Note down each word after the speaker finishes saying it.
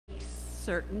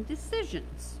certain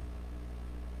decisions.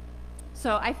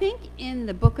 So I think in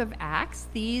the book of Acts,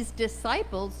 these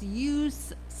disciples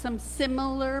use some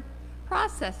similar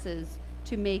processes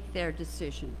to make their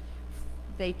decision.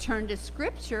 They turned to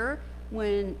Scripture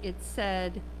when it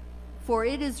said, "For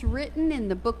it is written in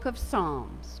the book of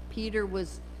Psalms." Peter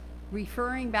was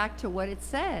referring back to what it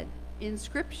said in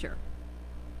Scripture.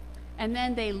 And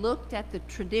then they looked at the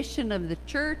tradition of the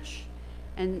church,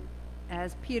 and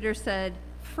as Peter said,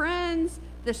 "Friends,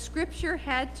 the Scripture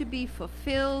had to be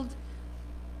fulfilled,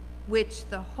 which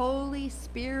the Holy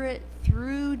Spirit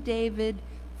through David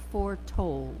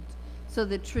foretold." So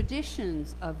the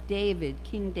traditions of David,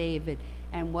 King David,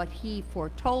 and what he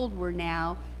foretold were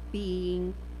now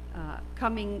being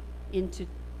coming into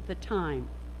the time.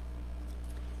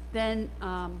 Then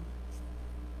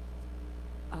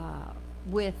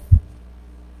with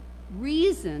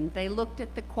reason, they looked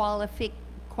at the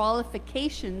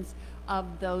qualifications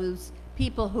of those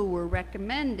people who were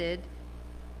recommended,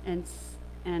 and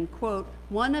quote,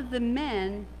 "One of the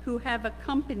men who have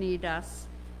accompanied us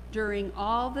during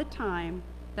all the time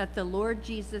that the Lord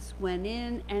Jesus went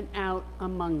in and out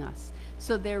among us."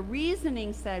 So their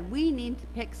reasoning said, we need to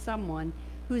pick someone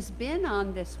who's been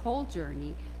on this whole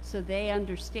journey so they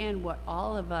understand what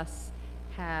all of us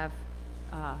have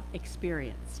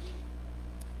experienced.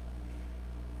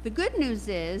 The good news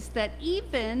is that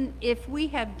even if we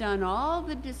have done all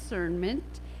the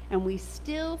discernment and we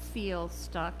still feel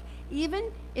stuck,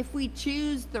 even if we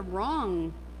choose the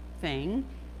wrong thing,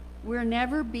 we're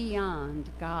never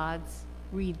beyond God's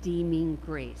redeeming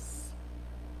grace.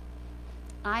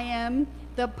 I am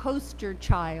the poster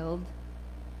child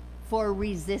for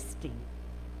resisting.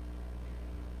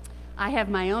 I have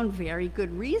my own very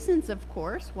good reasons, of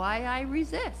course, why I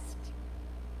resist.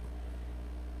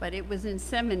 But it was in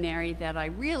seminary that I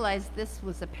realized this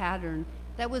was a pattern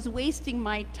that was wasting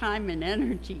my time and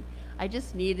energy. I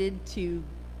just needed to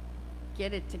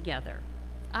get it together.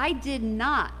 I did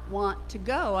not want to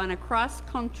go on a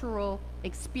cross-cultural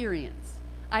experience.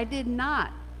 I did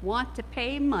not want to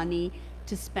pay money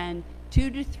to spend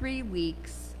 2 to 3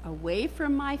 weeks away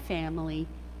from my family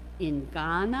in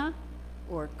Ghana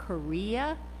or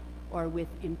Korea or with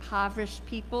impoverished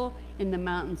people in the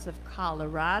mountains of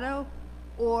Colorado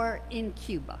or in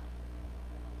Cuba.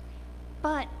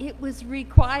 But it was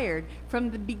required.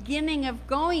 From the beginning of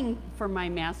going for my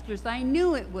master's, I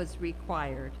knew it was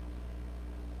required.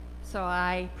 So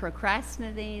I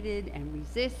procrastinated and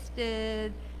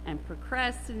resisted and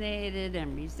procrastinated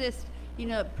and resist. You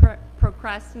know,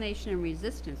 procrastination and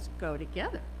resistance go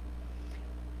together.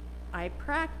 I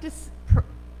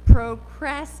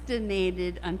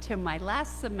procrastinated until my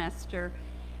last semester,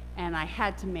 and I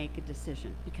had to make a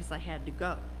decision because I had to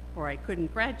go or I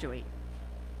couldn't graduate.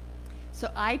 So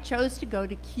I chose to go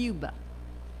to Cuba.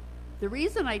 The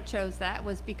reason I chose that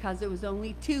was because it was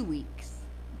only 2 weeks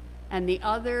and the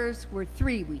others were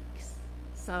 3 weeks.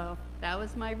 So that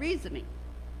was my reasoning.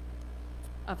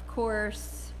 Of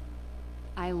course,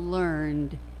 I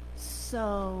learned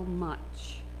so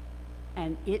much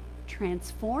and it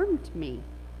transformed me.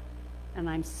 And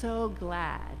I'm so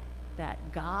glad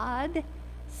that God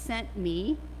sent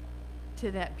me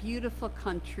to that beautiful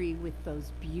country with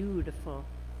those beautiful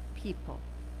people.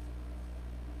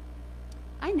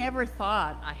 I never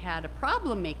thought I had a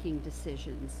problem making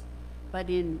decisions, but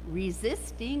in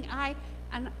resisting, I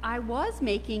was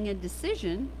making a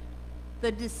decision,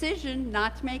 the decision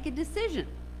not to make a decision.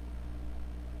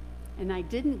 And I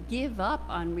didn't give up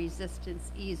on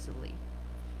resistance easily.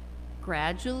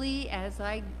 Gradually, as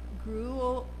I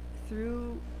grew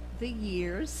through the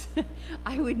years,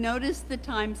 I would notice the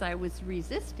times I was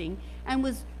resisting and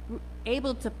was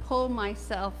able to pull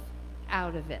myself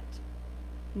out of it,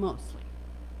 mostly.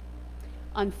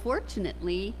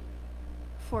 Unfortunately,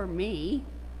 for me,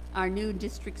 our new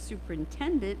district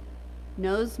superintendent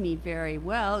knows me very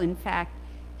well. In fact,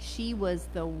 she was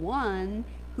the one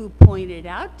who pointed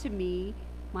out to me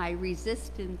my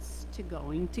resistance to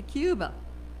going to Cuba.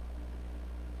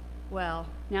 Well,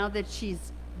 now that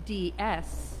she's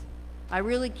DS, I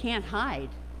really can't hide,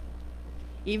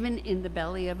 even in the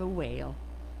belly of a whale.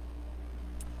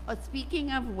 Speaking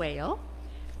of whale,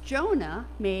 Jonah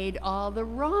made all the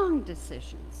wrong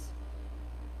decisions.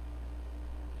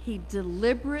 He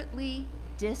deliberately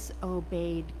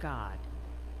disobeyed God.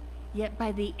 Yet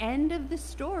by the end of the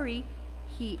story,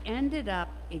 he ended up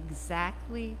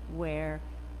exactly where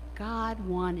God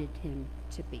wanted him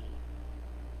to be.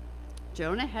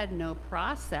 Jonah had no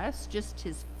process, just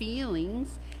his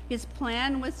feelings. His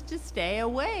plan was to stay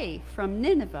away from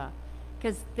Nineveh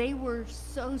because they were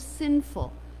so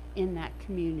sinful in that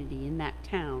community, in that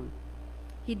town.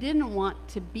 He didn't want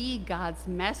to be God's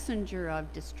messenger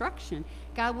of destruction.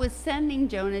 God was sending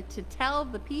Jonah to tell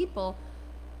the people,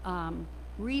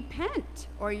 repent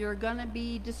or you're going to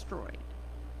be destroyed.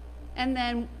 And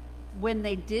then when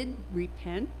they did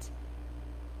repent,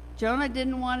 Jonah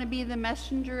didn't want to be the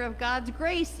messenger of God's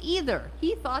grace either.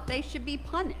 He thought they should be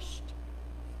punished.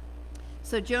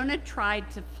 So Jonah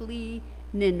tried to flee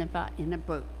Nineveh in a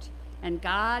boat, and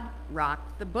God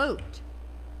rocked the boat.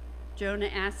 Jonah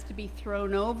asked to be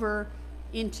thrown over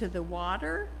into the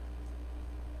water,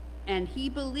 and he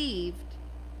believed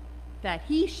that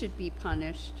he should be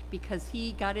punished because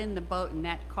he got in the boat and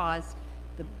that caused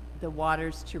the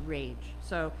waters to rage.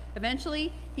 So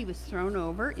eventually he was thrown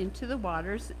over into the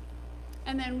waters,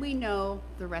 and then we know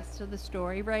the rest of the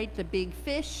story, right? The big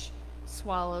fish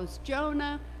swallows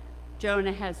Jonah.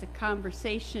 Jonah has a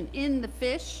conversation in the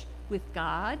fish with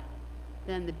God.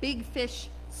 Then the big fish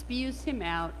spews him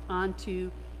out onto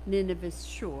Nineveh's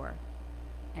shore,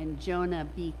 and Jonah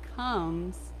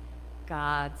becomes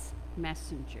God's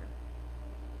messenger,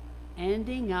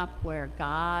 ending up where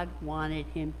God wanted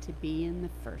him to be in the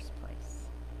first place.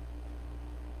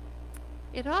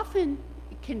 It often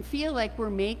can feel like we're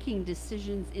making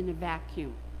decisions in a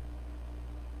vacuum.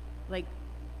 Like,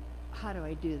 how do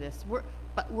I do this?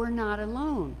 But we're not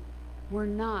alone. We're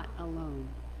not alone.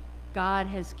 God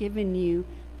has given you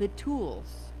the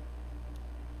tools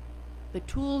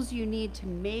you need to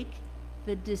make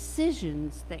the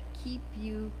decisions that keep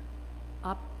you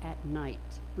up at night.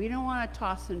 We don't want to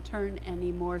toss and turn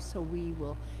anymore, so we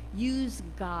will use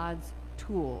God's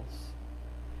tools.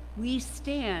 We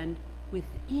stand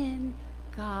within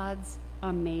God's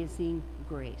amazing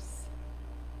grace.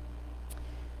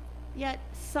 Yet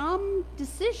some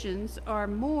decisions are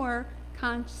more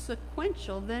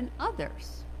consequential than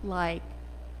others, like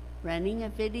renting a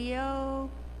video,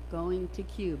 going to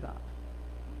Cuba.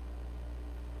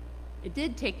 It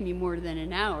did take me more than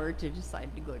an hour to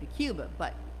decide to go to Cuba,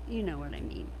 but you know what I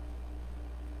mean.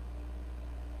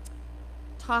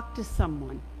 Talk to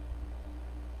someone.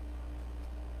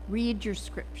 Read your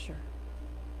scripture.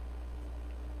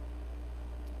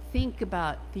 Think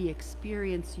about the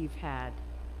experience you've had.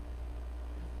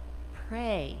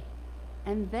 Pray,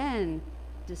 and then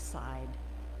decide.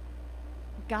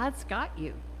 God's got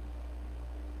you.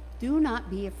 Do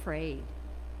not be afraid.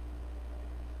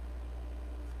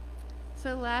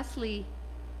 So lastly,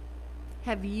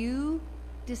 have you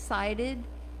decided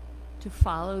to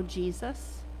follow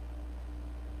Jesus?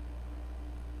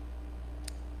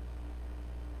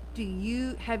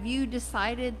 Have you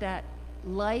decided that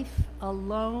life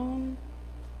alone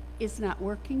is not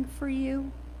working for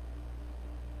you?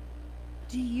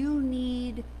 Do you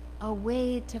need a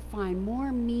way to find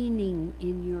more meaning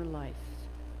in your life?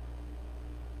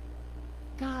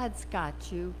 God's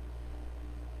got you.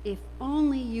 If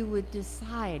only you would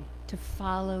decide to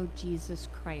follow Jesus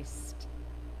Christ.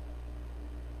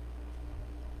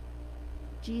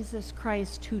 Jesus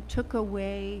Christ, who took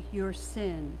away your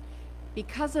sin.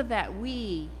 Because of that,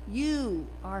 you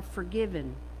are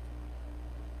forgiven.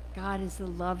 God is a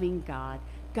loving God.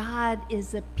 God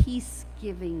is a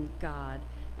peace-giving God.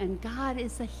 And God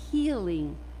is a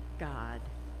healing God.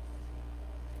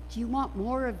 Do you want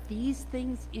more of these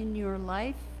things in your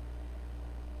life?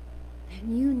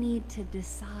 Then you need to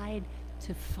decide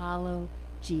to follow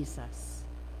Jesus.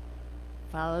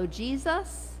 Follow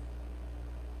Jesus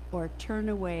or turn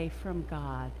away from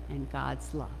God and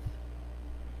God's love.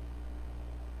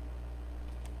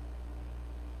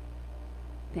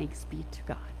 Thanks be to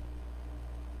God.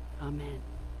 Amen.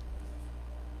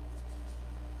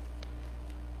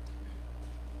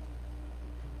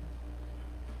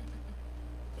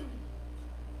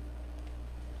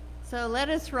 So let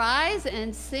us rise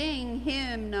and sing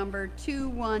hymn number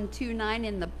 2129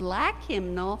 in the black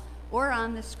hymnal or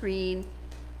on the screen.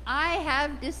 I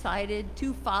have decided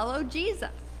to follow Jesus.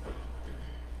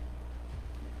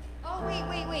 Oh,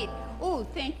 wait. Oh,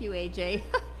 thank you, AJ.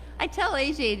 I tell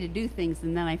AJ to do things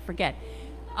and then I forget.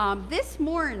 This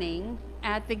morning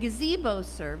at the gazebo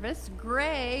service,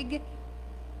 Greg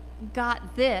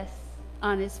got this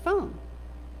on his phone.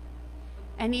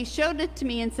 And he showed it to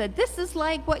me and said, this is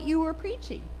like what you were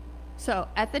preaching. So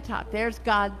at the top, there's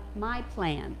God, my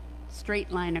plan, straight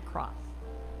line across.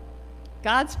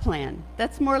 God's plan,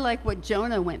 that's more like what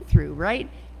Jonah went through, right?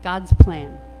 God's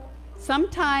plan.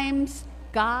 Sometimes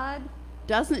God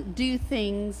doesn't do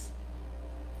things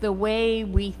the way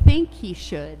we think he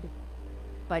should,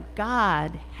 but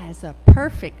God has a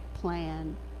perfect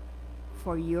plan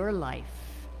for your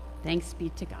life. Thanks be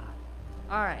to God.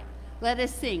 All right. Let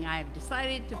us sing, I have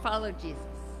decided to follow Jesus.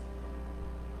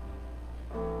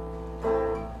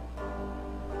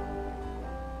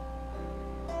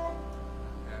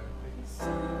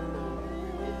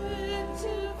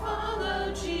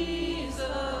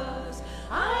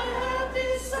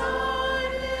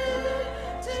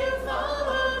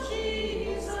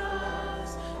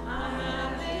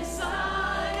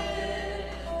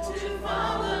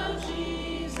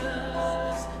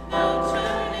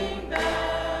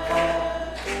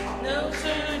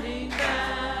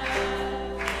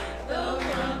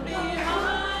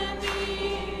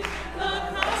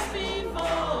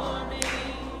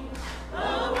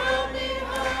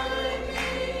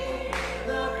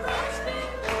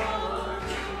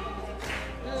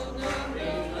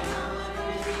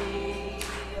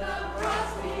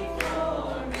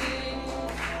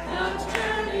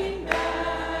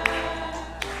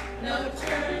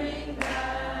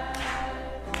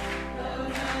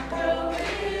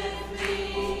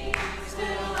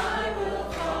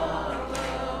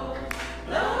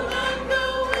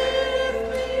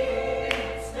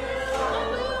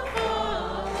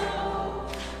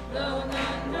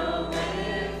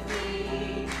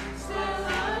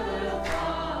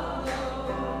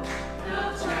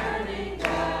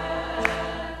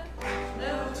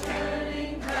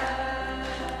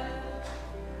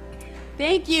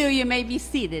 Thank you. You may be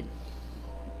seated.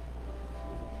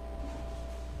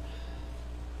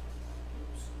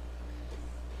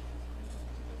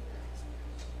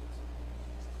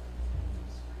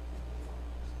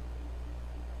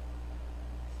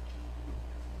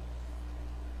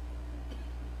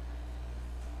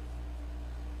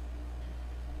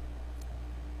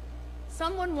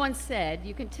 Someone once said,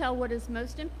 you can tell what is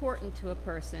most important to a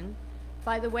person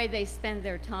by the way they spend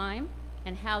their time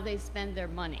and how they spend their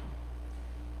money.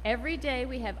 Every day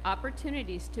we have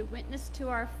opportunities to witness to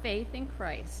our faith in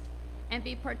Christ and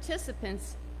be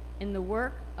participants in the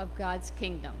work of God's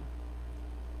kingdom.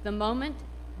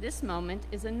 This moment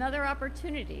is another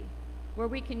opportunity where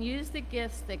we can use the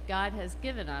gifts that God has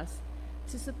given us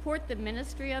to support the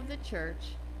ministry of the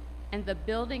church and the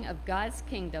building of God's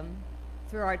kingdom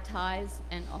through our tithes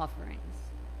and offerings.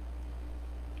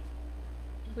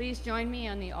 Please join me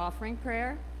on the offering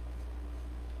prayer.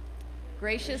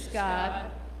 Gracious God,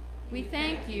 we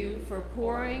thank you for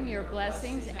pouring your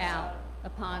blessings out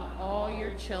upon all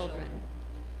your children.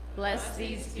 Bless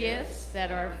these gifts that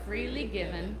are freely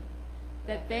given,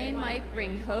 that they might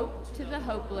bring hope to the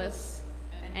hopeless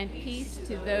and peace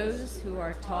to those who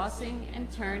are tossing and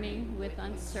turning with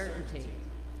uncertainty.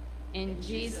 In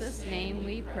Jesus' name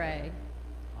we pray.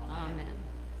 Amen.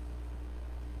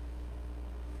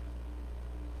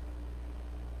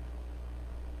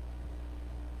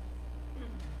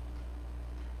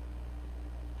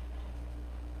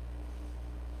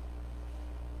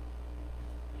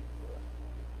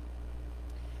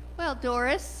 Well,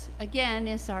 Doris, again,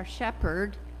 is our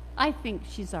shepherd. I think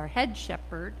she's our head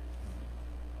shepherd.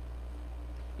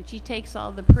 And she takes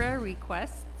all the prayer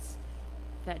requests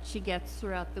that she gets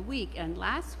throughout the week. And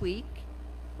last week,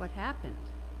 what happened?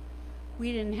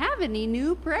 We didn't have any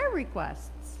new prayer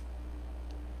requests.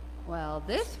 Well,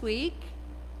 this week,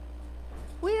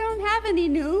 we don't have any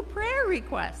new prayer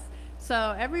requests.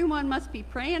 So everyone must be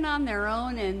praying on their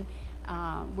own, and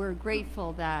we're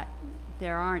grateful that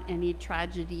there aren't any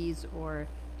tragedies or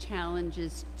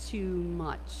challenges too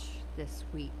much this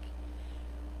week.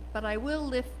 But I will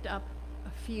lift up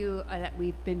a few that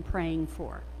we've been praying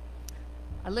for.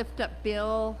 I lift up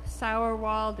Bill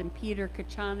Sauerwald and Peter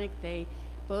Kachanik. They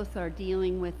both are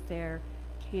dealing with their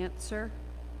cancer.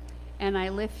 And I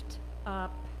lift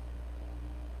up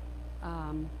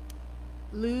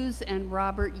Luz and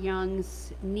Robert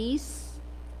Young's niece,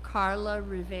 Carla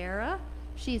Rivera.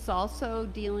 She's also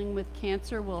dealing with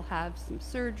cancer, will have some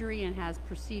surgery and has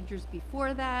procedures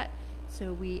before that.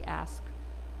 So we ask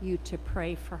you to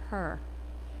pray for her.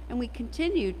 And we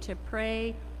continue to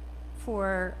pray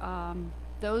for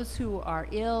those who are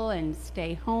ill and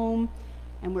stay home.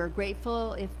 And we're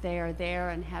grateful if they are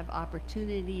there and have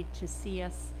opportunity to see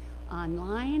us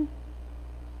online.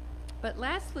 But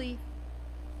lastly,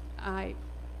 I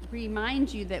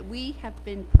remind you that we have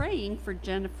been praying for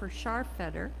Jennifer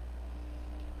Scharfetter.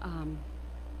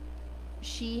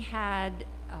 She had,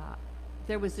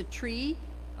 there was a tree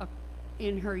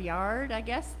in her yard, I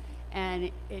guess, and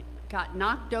it got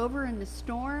knocked over in the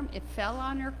storm. It fell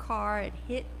on her car, it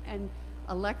hit an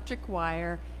electric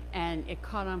wire, and it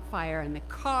caught on fire, and the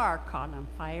car caught on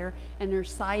fire, and her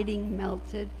siding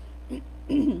melted.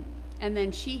 And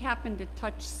then she happened to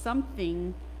touch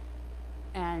something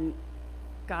and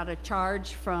got a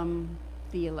charge from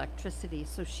the electricity.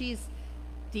 So she's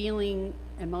dealing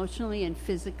emotionally and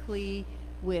physically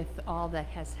with all that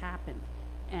has happened.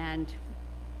 And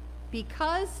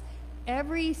because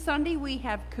every Sunday we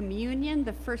have communion,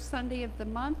 the first Sunday of the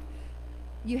month,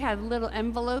 you have little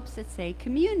envelopes that say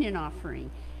communion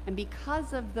offering. And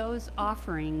because of those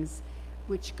offerings,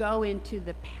 which go into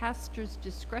the pastor's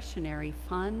discretionary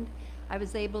fund, I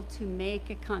was able to make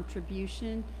a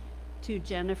contribution to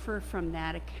Jennifer from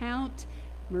that account.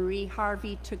 Marie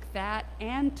Harvey took that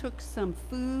and took some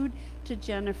food to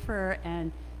Jennifer,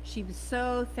 and she was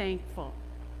so thankful.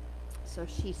 So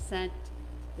she sent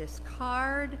this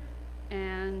card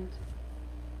and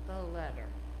the letter.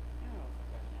 Oh,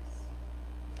 goodness.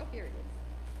 Oh, here it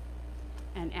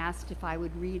is. And asked if I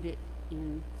would read it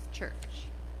in church.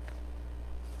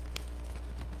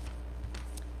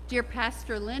 Dear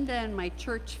Pastor Linda and my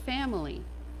church family,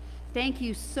 thank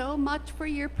you so much for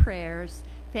your prayers.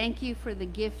 Thank you for the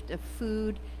gift of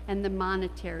food and the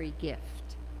monetary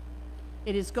gift.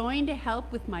 It is going to help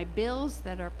with my bills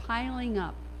that are piling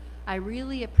up. I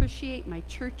really appreciate my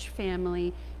church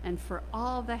family and for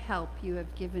all the help you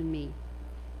have given me.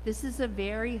 This is a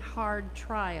very hard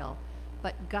trial,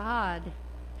 but God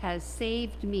has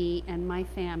saved me and my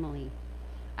family.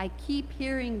 I keep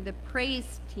hearing the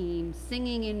praise team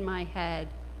singing in my head,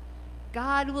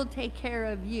 God will take care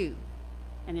of you,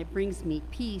 and it brings me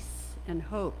peace and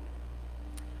hope.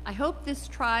 I hope this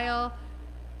trial,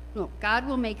 God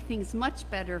will make things much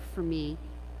better for me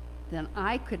than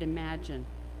I could imagine.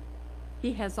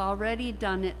 He has already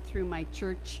done it through my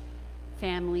church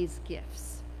family's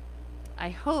gifts. I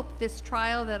hope this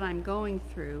trial that I'm going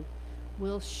through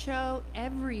will show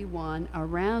everyone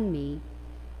around me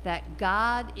that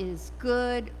God is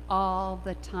good all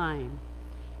the time.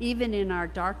 Even in our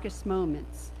darkest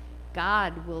moments,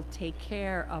 God will take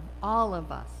care of all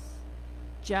of us.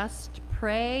 Just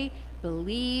pray,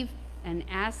 believe, and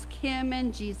ask Him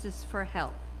and Jesus for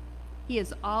help. He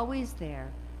is always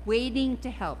there, waiting to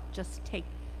help. Just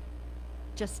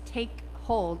take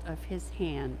hold of His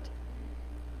hand.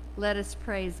 Let us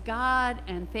praise God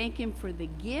and thank Him for the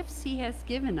gifts He has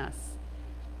given us.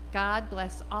 God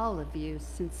bless all of you.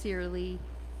 Sincerely,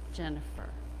 Jennifer.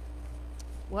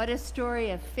 What a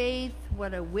story of faith.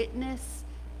 What a witness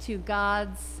to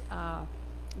God's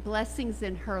blessings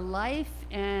in her life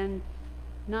and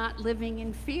not living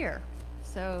in fear.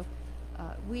 So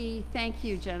we thank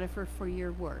you, Jennifer, for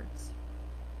your words.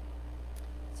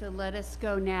 So let us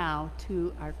go now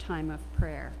to our time of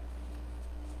prayer.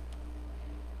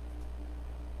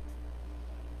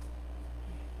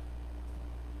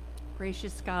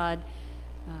 Gracious God,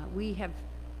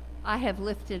 I have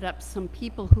lifted up some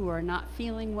people who are not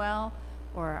feeling well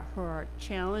or who are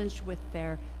challenged with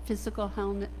their physical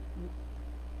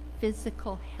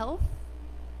health.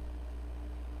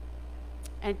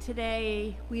 And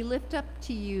today we lift up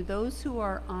to you those who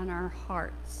are on our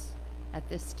hearts at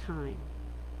this time.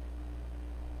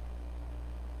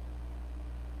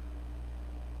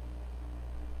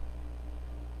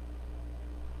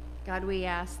 God, we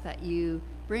ask that you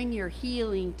bring your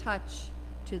healing touch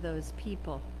to those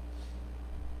people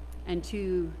and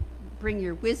to bring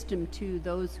your wisdom to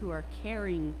those who are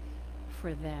caring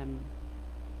for them.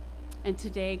 And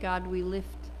today, God, we lift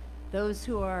those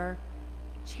who are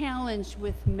challenged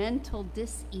with mental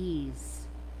dis-ease.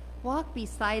 Walk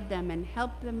beside them and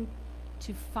help them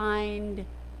to find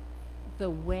the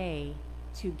way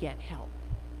to get help.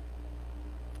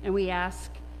 And we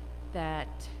ask that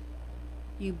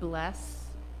you bless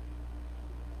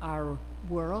our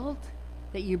world,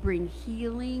 that you bring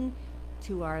healing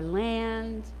to our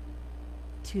land,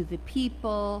 to the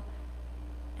people,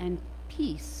 and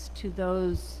peace to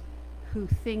those who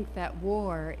think that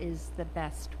war is the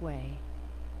best way.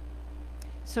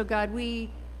 So God, we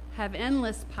have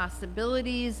endless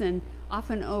possibilities and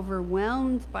often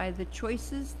overwhelmed by the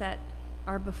choices that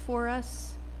are before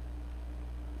us.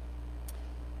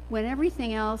 When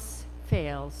everything else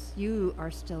fails, you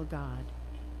are still God.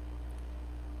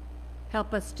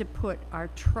 Help us to put our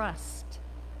trust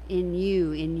in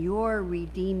you, in your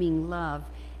redeeming love,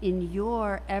 in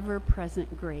your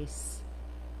ever-present grace,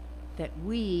 that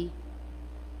we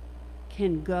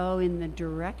can go in the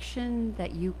direction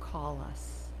that you call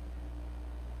us.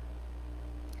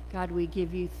 God, we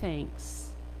give you thanks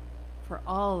for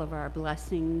all of our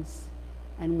blessings,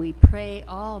 and we pray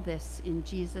all this in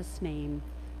Jesus' name,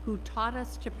 who taught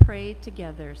us to pray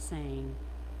together, saying,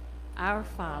 Our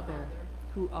Father,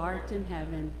 who art in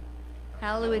heaven,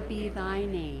 hallowed be thy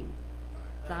name.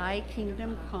 Thy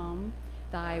kingdom come,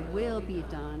 thy will be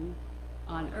done,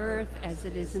 on earth as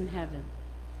it is in heaven.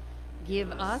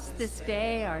 Give us this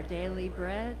day our daily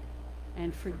bread,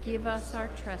 and forgive us our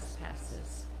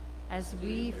trespasses, as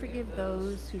we forgive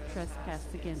those who trespass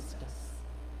against us.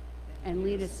 And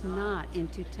lead us not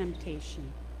into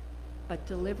temptation, but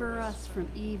deliver us from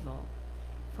evil.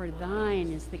 For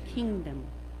thine is the kingdom,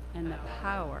 and the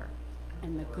power,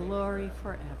 and the glory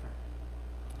forever.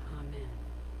 Amen.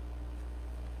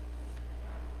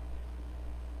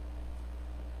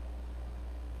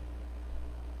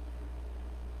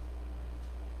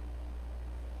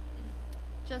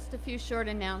 Just a few short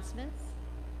announcements.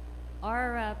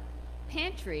 Our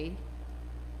pantry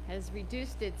has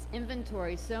reduced its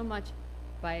inventory so much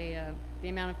by the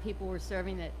amount of people we're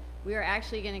serving that we are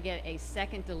actually going to get a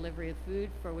second delivery of food,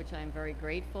 for which I'm very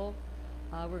grateful.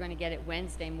 We're going to get it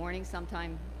Wednesday morning,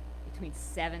 sometime between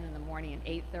 7 in the morning and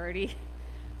 8:30.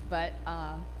 But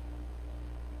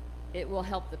it will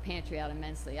help the pantry out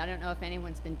immensely. I don't know if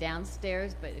anyone's been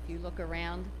downstairs, but if you look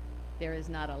around, there is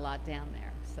not a lot down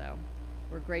there. So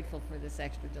we're grateful for this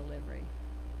extra delivery.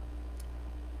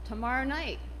 Tomorrow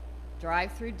night,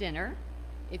 drive-through dinner.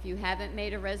 If you haven't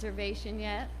made a reservation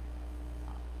yet,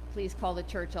 please call the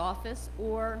church office,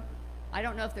 or I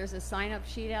don't know if there's a sign-up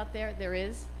sheet out there. There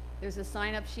is. There's a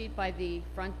sign-up sheet by the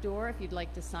front door if you'd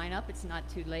like to sign up. It's not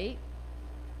too late.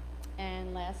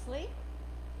 And lastly,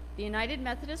 the United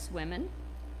Methodist Women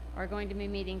are going to be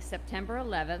meeting September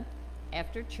 11th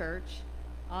after church.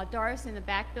 Doris, in the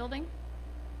back building?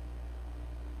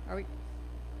 Are we?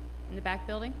 In the back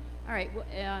building? All right, well,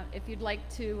 if you'd like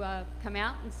to come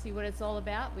out and see what it's all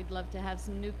about, we'd love to have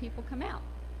some new people come out.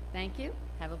 Thank you.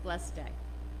 Have a blessed day.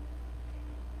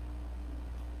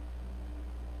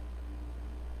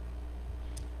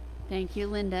 Thank you,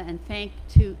 Linda, and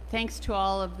thanks to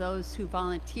all of those who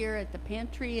volunteer at the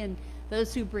pantry and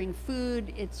those who bring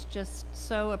food. It's just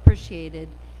so appreciated.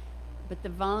 But the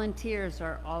volunteers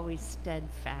are always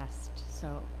steadfast,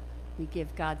 so we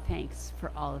give God thanks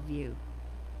for all of you.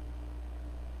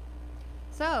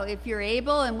 So, if you're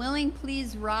able and willing,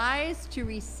 please rise to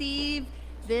receive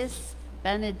this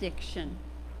benediction.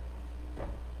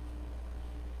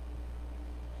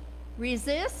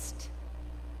 Resist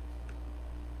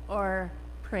or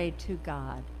pray to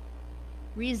God.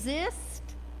 Resist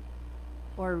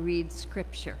or read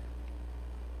Scripture.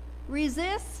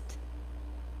 Resist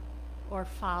or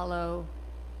follow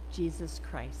Jesus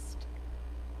Christ.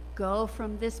 Go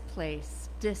from this place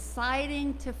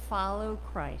deciding to follow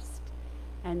Christ,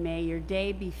 and may your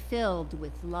day be filled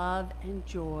with love and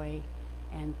joy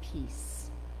and peace.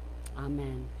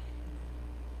 Amen.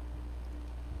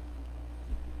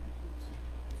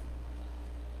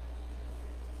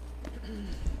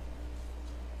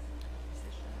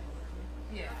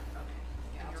 Yeah, okay.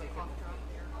 Yeah, I'll take it.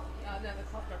 No, the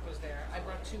cough drop was there. I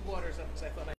brought 2 waters up because I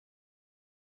thought